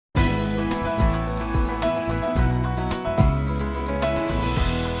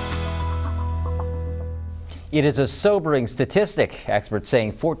It is a sobering statistic. Experts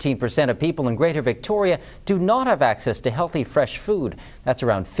saying 14% of people in Greater Victoria do not have access to healthy, fresh food. That's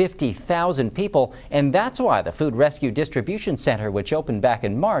around 50,000 people, and that's why the Food Rescue Distribution Centre, which opened back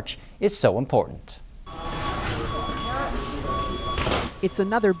in March, is so important. It's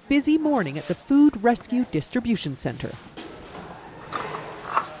another busy morning at the Food Rescue Distribution Centre.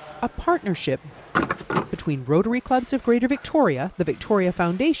 A partnership between Rotary Clubs of Greater Victoria, the Victoria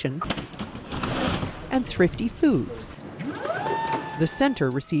Foundation, and Thrifty Foods. The centre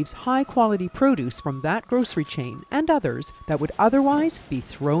receives high-quality produce from that grocery chain and others that would otherwise be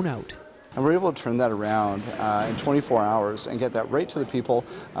thrown out. And we're able to turn that around in 24 hours and get that right to the people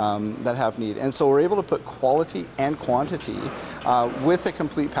that have need. And so we're able to put quality and quantity with a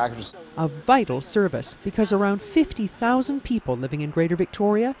complete package. A vital service because around 50,000 people living in Greater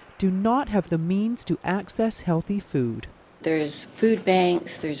Victoria do not have the means to access healthy food. There's food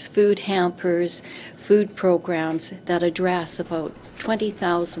banks, there's food hampers, food programs that address about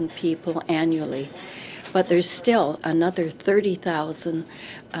 20,000 people annually. But there's still another 30,000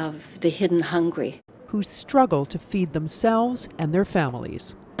 of the hidden hungry who struggle to feed themselves and their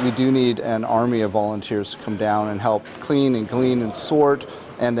families. We do need an army of volunteers to come down and help clean and glean and sort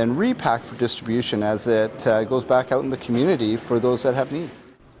and then repack for distribution as it goes back out in the community for those that have need.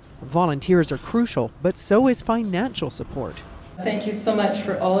 Volunteers are crucial, but so is financial support. Thank you so much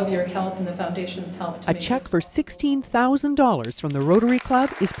for all of your help and the Foundation's help. A check for $16,000 from the Rotary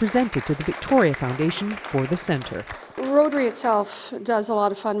Club is presented to the Victoria Foundation for the centre. Rotary itself does a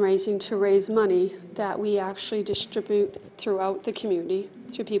lot of fundraising to raise money that we actually distribute throughout the community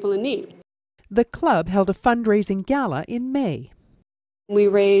to people in need. The club held a fundraising gala in May. We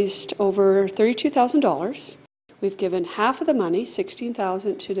raised over $32,000. We've given half of the money,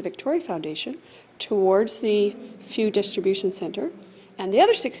 $16,000, to the Victoria Foundation towards the Food Distribution Centre, and the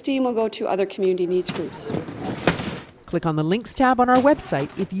other $16,000 will go to other community needs groups. Click on the links tab on our website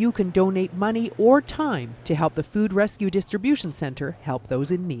if you can donate money or time to help the Food Rescue Distribution Centre help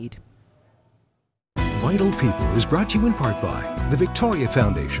those in need. Vital People is brought to you in part by the Victoria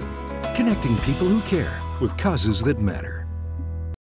Foundation, connecting people who care with causes that matter.